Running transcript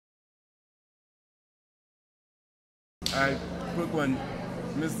Alright, quick one.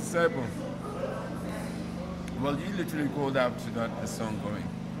 Mr. Disciple. Well, you literally called out to got the song going.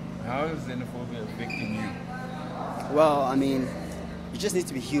 How is xenophobia affecting you? Well, I mean, you just need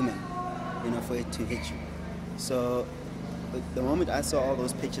to be human, for it to hit you. So, the moment I saw all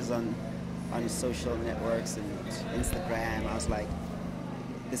those pictures on social networks and Instagram, I was like,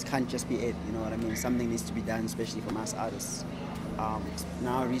 this can't just be it, you know what I mean? Something needs to be done, especially from us artists.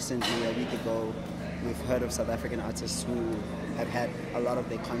 Now, recently, a week ago, we've heard of South African artists who have had a lot of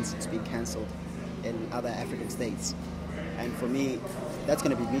their concerts being cancelled in other African states. And for me, that's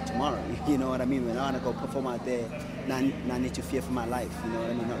going to be me tomorrow, you know what I mean? When I want to go perform out there, not need to fear for my life, you know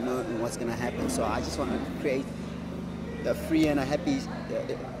what I mean? Not knowing what's going to happen. So I just want to create a free and a happy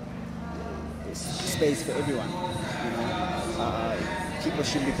space for everyone, you know? People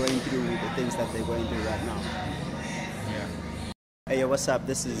should be going through the things that they're going through right now. Yeah. Hey, yo, what's up?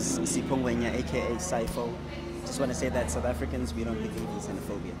 This is Sipongwenya, aka Cypho. Just want to say that South Africans, we don't believe in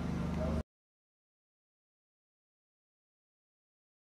xenophobia.